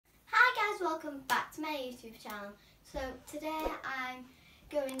welcome back to my YouTube channel. So today I'm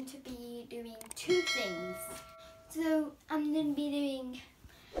going to be doing two things. So I'm going to be doing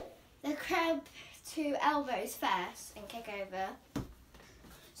the crab to elbows first and kick over.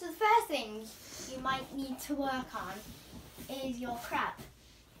 So the first thing you might need to work on is your crab.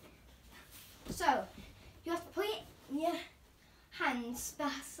 So you have to put your hands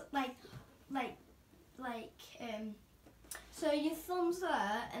so your thumb's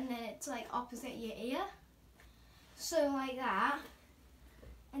there and then it's like opposite your ear. So like that,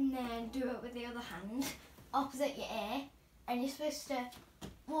 and then do it with the other hand opposite your ear, and you're supposed to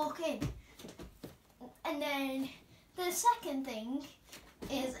walk in. And then the second thing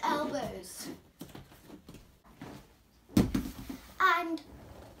is elbows. And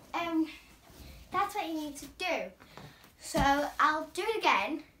that's what you need to do. So I'll do it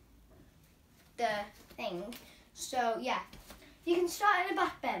again, the thing. So yeah, you can start in a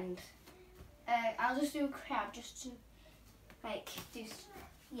back bend. I'll just do a crab just to like do,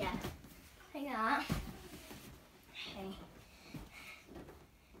 yeah, like that. Okay.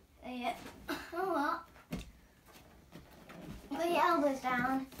 Yeah. Oh what? Put your elbows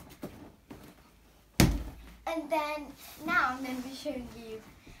down. And then now I'm going to be showing you,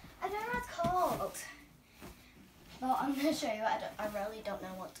 I don't know what it's called. Well, I'm going to show you, I really don't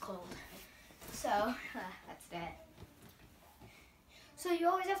know what it's called. So, that's it. So you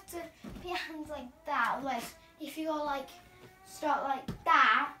always have to put your hands like that, otherwise if you go like, start like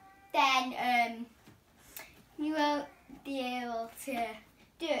that, then you won't be able to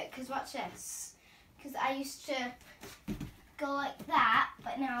do it, because watch this. Because I used to go like that,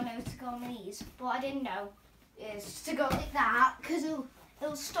 but now I know to go on my knees. But what I didn't know is to go like that, because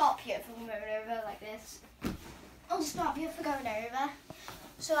it'll stop you from going over like this. It'll stop you from going over.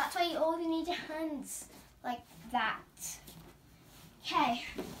 So that's why you only need your hands like that. Okay.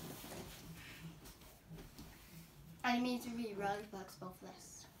 And you need to be really flexible for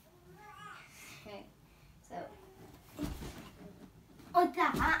this. Okay. So like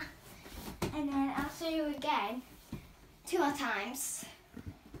that. And then I'll show you again 2 more times.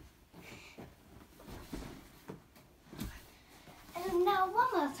 And then now 1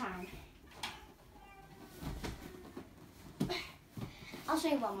 more time. I'll show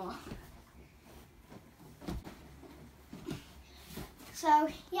you 1 more. So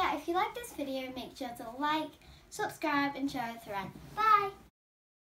yeah, if you like this video, make sure to like, subscribe and share it around. Bye!